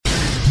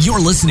You're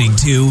listening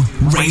to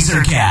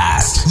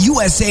Razorcast,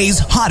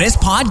 USA's hottest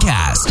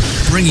podcast,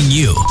 bringing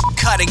you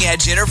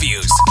cutting-edge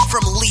interviews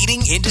from leading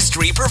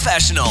industry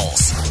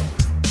professionals.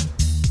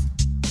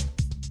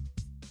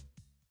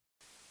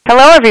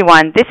 Hello,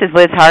 everyone. This is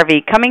Liz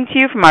Harvey coming to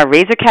you from our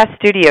Razorcast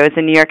studios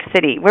in New York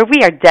City, where we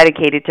are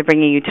dedicated to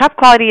bringing you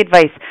top-quality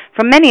advice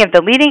from many of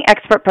the leading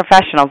expert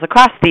professionals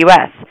across the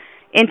U.S.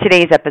 In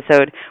today's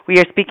episode, we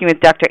are speaking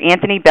with Dr.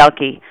 Anthony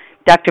Belke.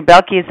 Dr.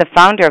 Belke is the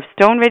founder of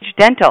Stone Ridge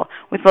Dental,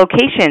 with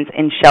locations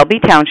in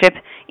Shelby Township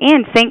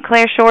and St.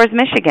 Clair Shores,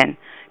 Michigan.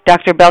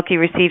 Dr. Belke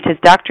received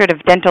his doctorate of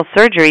dental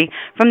surgery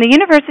from the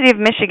University of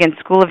Michigan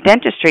School of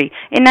Dentistry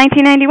in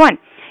 1991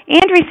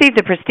 and received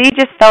the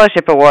prestigious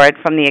fellowship award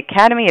from the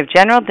Academy of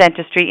General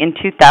Dentistry in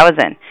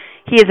 2000.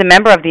 He is a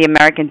member of the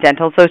American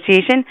Dental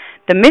Association,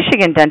 the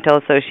Michigan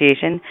Dental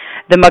Association,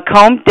 the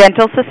Macomb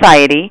Dental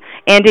Society,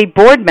 and a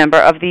board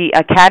member of the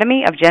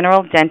Academy of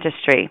General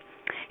Dentistry.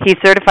 He's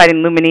certified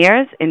in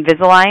Lumineers,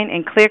 Invisalign,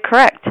 and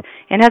ClearCorrect,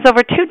 and has over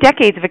 2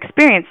 decades of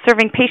experience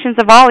serving patients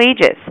of all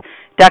ages.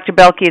 Dr.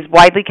 Belke is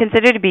widely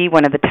considered to be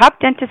one of the top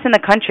dentists in the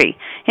country,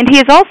 and he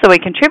is also a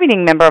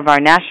contributing member of our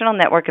national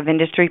network of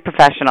industry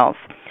professionals.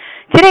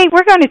 Today,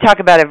 we're going to talk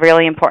about a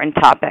really important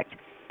topic.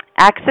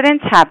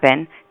 Accidents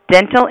happen,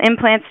 dental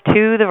implants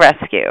to the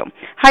rescue.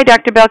 Hi,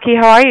 Dr. Belke.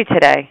 How are you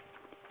today?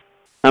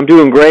 I'm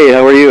doing great.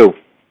 How are you?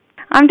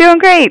 I'm doing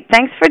great.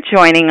 Thanks for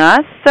joining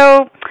us.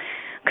 So,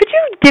 could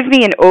you give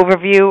me an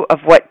overview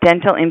of what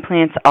dental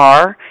implants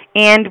are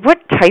and what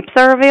types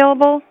are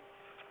available?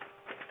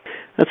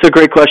 That's a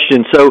great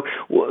question. So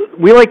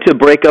we like to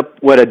break up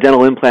what a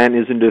dental implant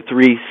is into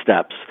 3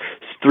 steps,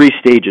 3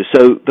 stages.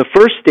 So the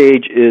first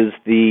stage is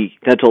the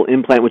dental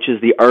implant, which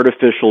is the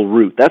artificial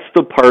root. That's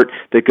the part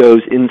that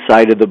goes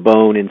inside of the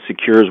bone and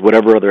secures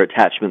whatever other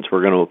attachments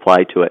we're going to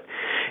apply to it.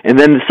 And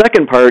then the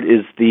second part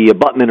is the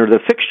abutment or the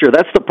fixture.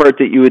 That's the part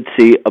that you would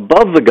see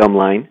above the gum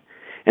line.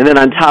 And then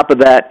on top of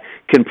that,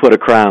 can put a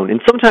crown. And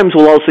sometimes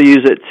we'll also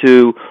use it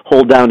to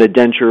hold down a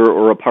denture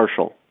or a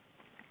partial.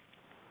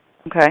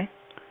 Okay.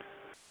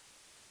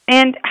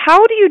 And how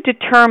do you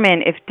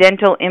determine if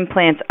dental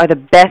implants are the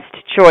best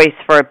choice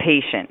for a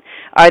patient?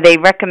 Are they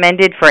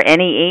recommended for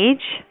any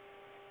age?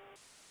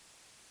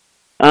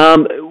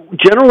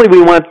 Generally,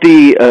 we want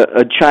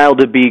a child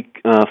to be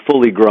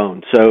fully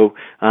grown. So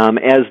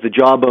as the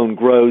jawbone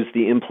grows,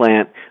 the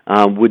implant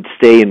would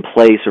stay in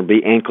place or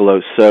be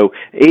ankylosed. So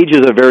age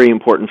is a very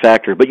important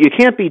factor. But you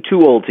can't be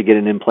too old to get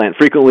an implant.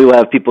 Frequently, we'll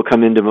have people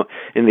come in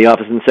the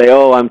office and say,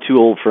 oh, I'm too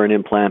old for an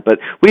implant. But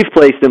we've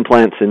placed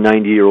implants in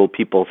 90-year-old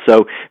people,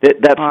 so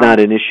that's not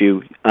an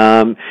issue.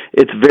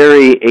 It's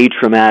very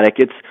atraumatic.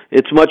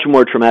 It's much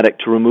more traumatic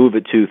to remove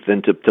a tooth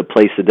than to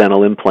place a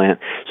dental implant.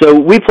 So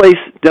we place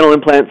dental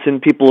implants in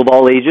people of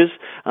all ages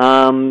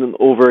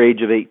over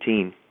age of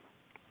 18.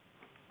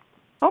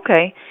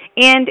 Okay.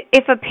 And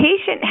if a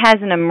patient has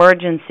an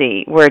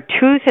emergency where a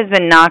tooth has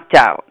been knocked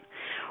out,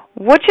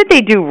 what should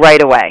they do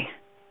right away?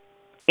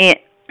 Go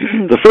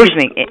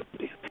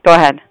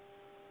ahead.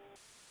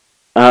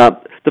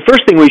 The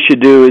first thing we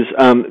should do is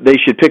they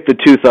should pick the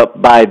tooth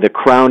up by the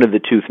crown of the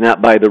tooth,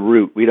 not by the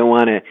root. We don't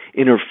want to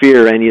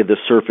interfere any of the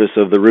surface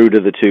of the root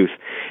of the tooth.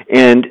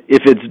 And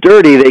if it's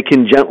dirty, they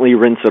can gently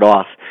rinse it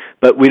off.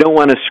 But we don't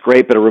want to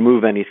scrape it or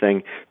remove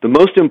anything. The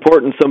most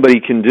important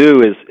somebody can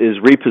do is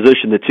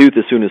reposition the tooth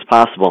as soon as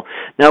possible.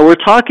 Now, we're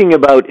talking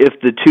about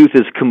if the tooth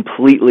is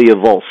completely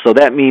avulsed. So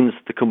that means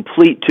the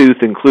complete tooth,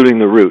 including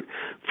the root.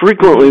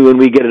 Frequently, when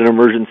we get an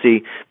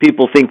emergency,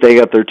 people think they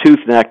got their tooth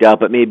knocked out,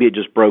 but maybe it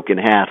just broke in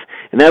half.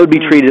 And that would be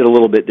treated a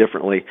little bit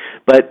differently.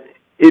 But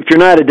if you're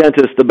not a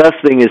dentist, the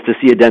best thing is to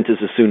see a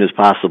dentist as soon as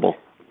possible.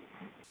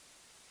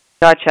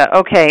 Gotcha.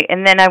 Okay.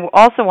 And then I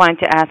also wanted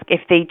to ask, if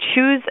they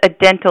choose a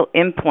dental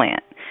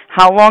implant,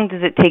 how long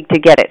does it take to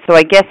get it? So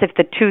I guess if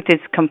the tooth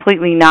is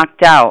completely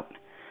knocked out,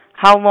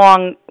 how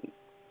long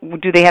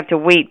do they have to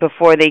wait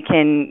before they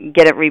can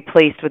get it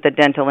replaced with a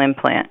dental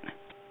implant?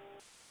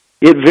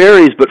 It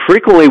varies, but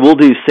frequently we'll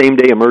do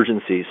same-day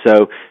emergencies.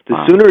 So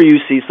the sooner you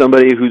see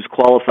somebody who's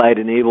qualified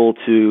and able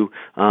to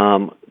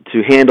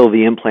handle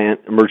the implant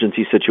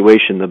emergency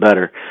situation, the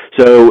better.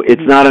 So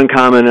it's not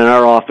uncommon in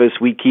our office.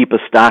 We keep a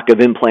stock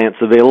of implants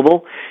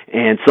available,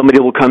 and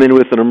somebody will come in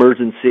with an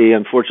emergency,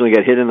 unfortunately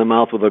get hit in the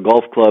mouth with a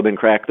golf club and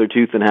crack their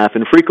tooth in half,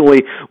 and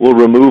frequently we'll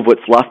remove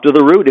what's left of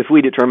the root. If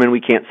we determine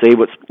we can't save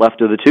what's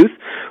left of the tooth,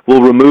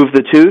 we'll remove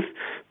the tooth,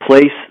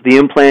 place the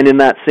implant in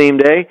that same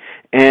day,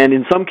 and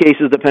in some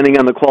cases, depending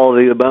on the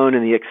quality of the bone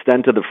and the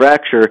extent of the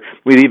fracture,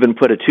 we'd even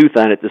put a tooth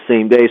on it the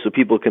same day so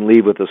people can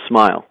leave with a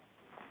smile.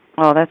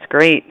 Oh, that's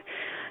great.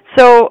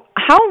 So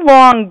how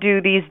long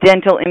do these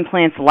dental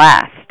implants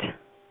last?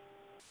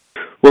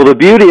 Well, the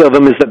beauty of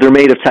them is that they're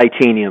made of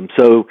titanium,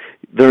 so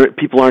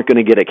people aren't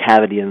going to get a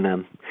cavity in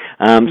them.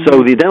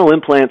 So the dental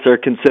implants are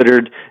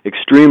considered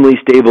extremely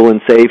stable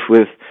and safe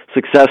with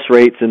success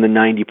rates in the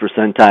 90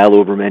 percentile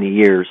over many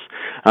years.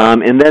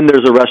 And then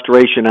there's a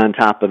restoration on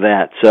top of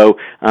that. So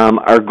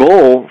our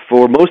goal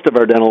for most of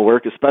our dental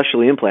work,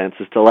 especially implants,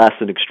 is to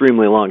last an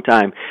extremely long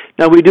time.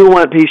 Now, we do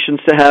want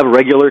patients to have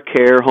regular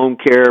care, home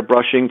care,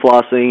 brushing,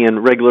 flossing,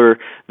 and regular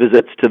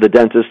visits to the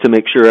dentist to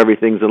make sure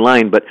everything's in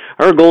line. But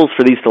our goal is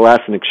for these to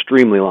last an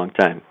extremely long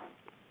time.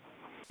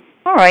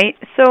 All right.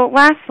 So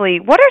lastly,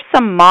 what are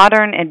some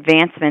modern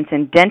advancements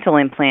in dental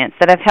implants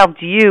that have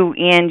helped you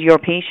and your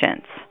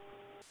patients?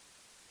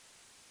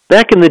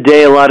 Back in the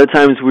day, a lot of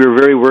times we were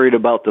very worried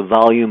about the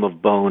volume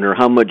of bone or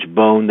how much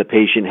bone the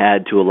patient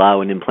had to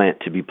allow an implant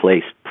to be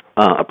placed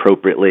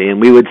appropriately. And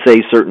we would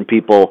say certain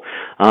people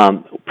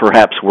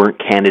perhaps weren't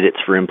candidates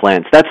for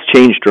implants. That's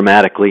changed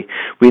dramatically.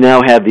 We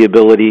now have the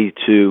ability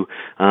to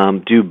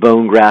do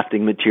bone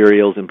grafting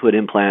materials and put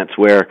implants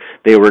where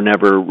they were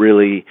never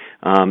really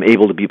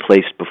able to be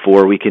placed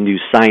before. We can do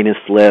sinus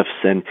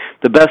lifts, and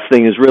the best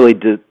thing is really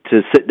to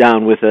sit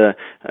down with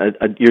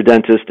your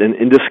dentist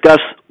and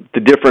discuss the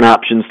different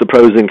options, the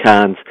pros and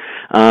cons.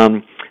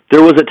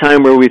 There was a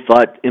time where we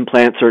thought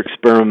implants are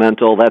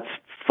experimental. That's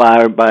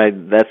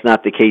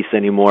not the case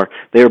anymore.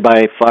 They're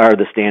by far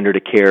the standard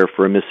of care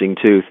for a missing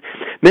tooth.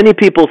 Many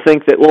people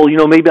think that, well,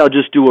 maybe I'll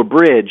just do a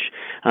bridge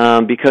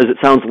because it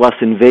sounds less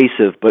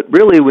invasive. But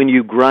really, when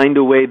you grind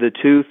away the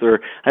tooth,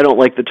 or I don't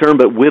like the term,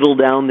 but whittle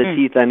down the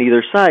teeth on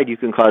either side, you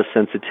can cause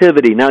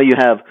sensitivity. Now you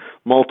have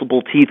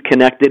multiple teeth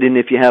connected, and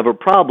if you have a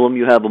problem,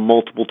 you have a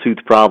multiple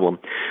tooth problem.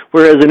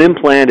 Whereas an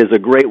implant is a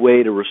great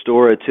way to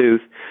restore a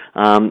tooth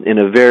in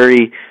a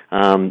very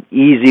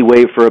easy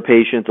way for a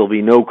patient. There'll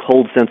be no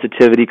cold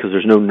sensitivity because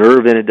there's no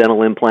nerve in a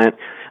dental implant.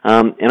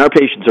 And our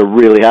patients are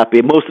really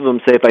happy. Most of them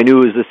say, if I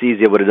knew it was this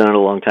easy, I would have done it a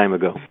long time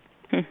ago.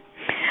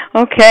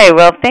 Okay,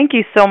 well, thank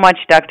you so much,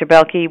 Dr.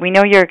 Belke. We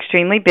know you're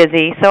extremely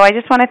busy, so I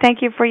just want to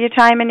thank you for your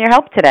time and your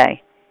help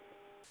today.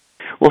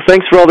 Well,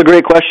 thanks for all the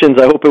great questions.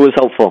 I hope it was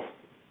helpful.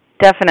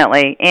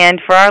 Definitely.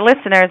 And for our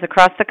listeners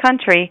across the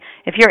country,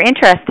 if you're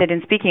interested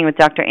in speaking with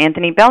Dr.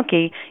 Anthony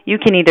Belke, you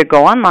can either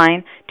go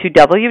online to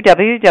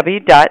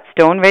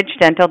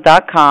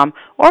www.stoneridgedental.com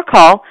or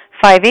call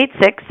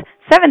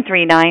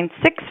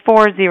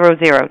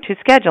 586-739-6400 to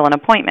schedule an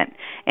appointment.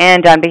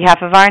 And on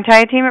behalf of our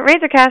entire team at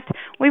RazorCast,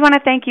 we want to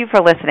thank you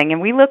for listening, and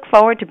we look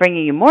forward to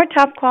bringing you more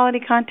top-quality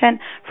content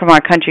from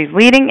our country's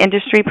leading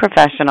industry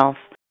professionals.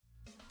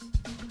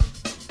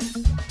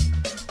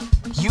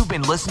 You've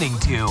been listening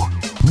to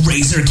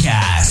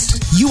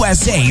RazorCast,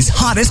 USA's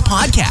hottest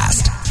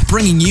podcast,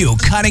 bringing you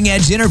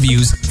cutting-edge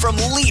interviews from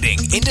leading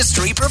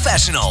industry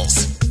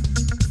professionals.